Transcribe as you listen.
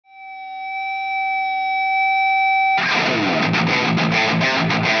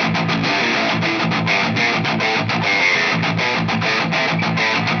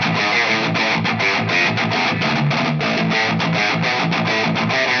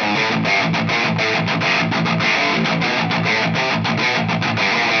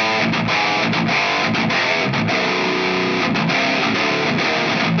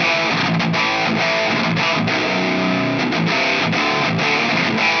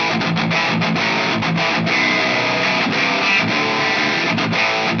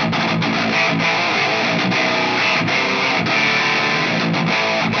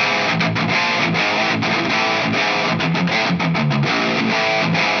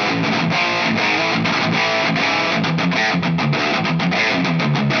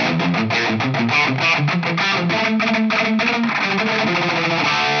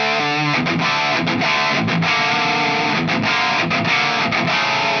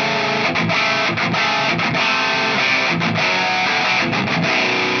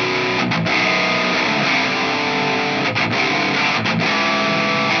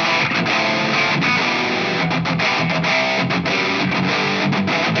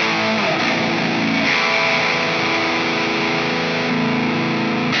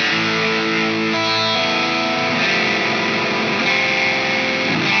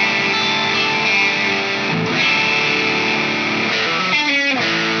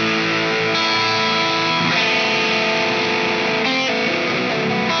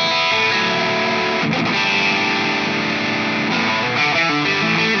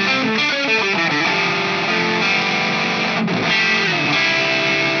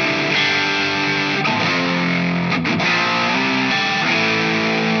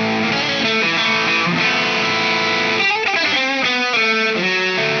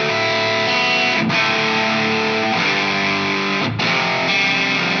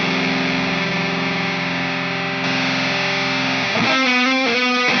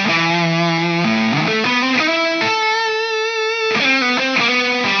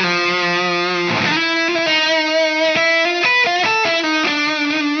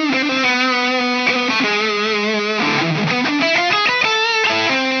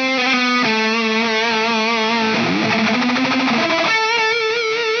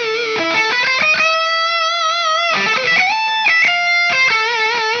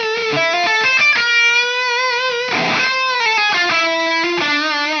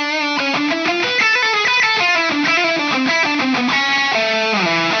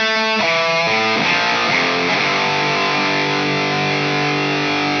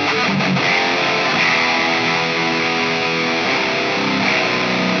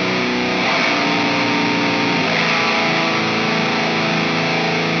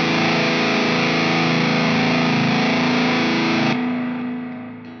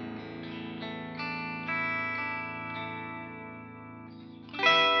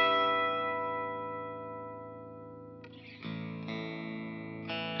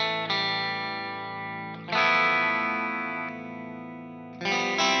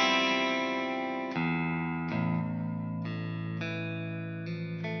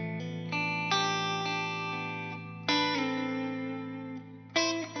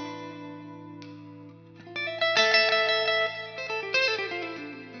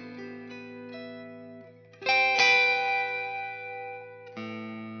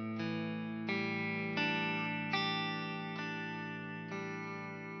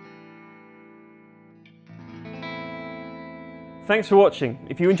Thanks for watching.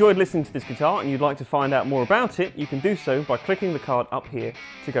 If you enjoyed listening to this guitar and you'd like to find out more about it, you can do so by clicking the card up here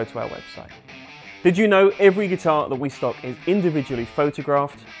to go to our website. Did you know every guitar that we stock is individually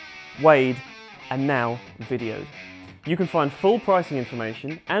photographed, weighed, and now videoed? You can find full pricing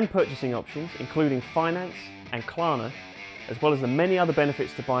information and purchasing options, including finance and Klarna, as well as the many other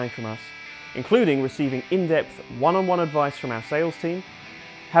benefits to buying from us, including receiving in-depth one-on-one advice from our sales team,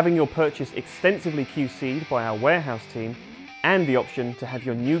 having your purchase extensively QC'd by our warehouse team, and the option to have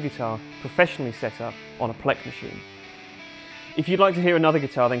your new guitar professionally set up on a Plek machine. If you'd like to hear another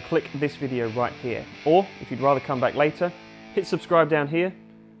guitar, then click this video right here. Or, if you'd rather come back later, hit subscribe down here,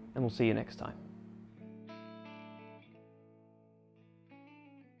 and we'll see you next time.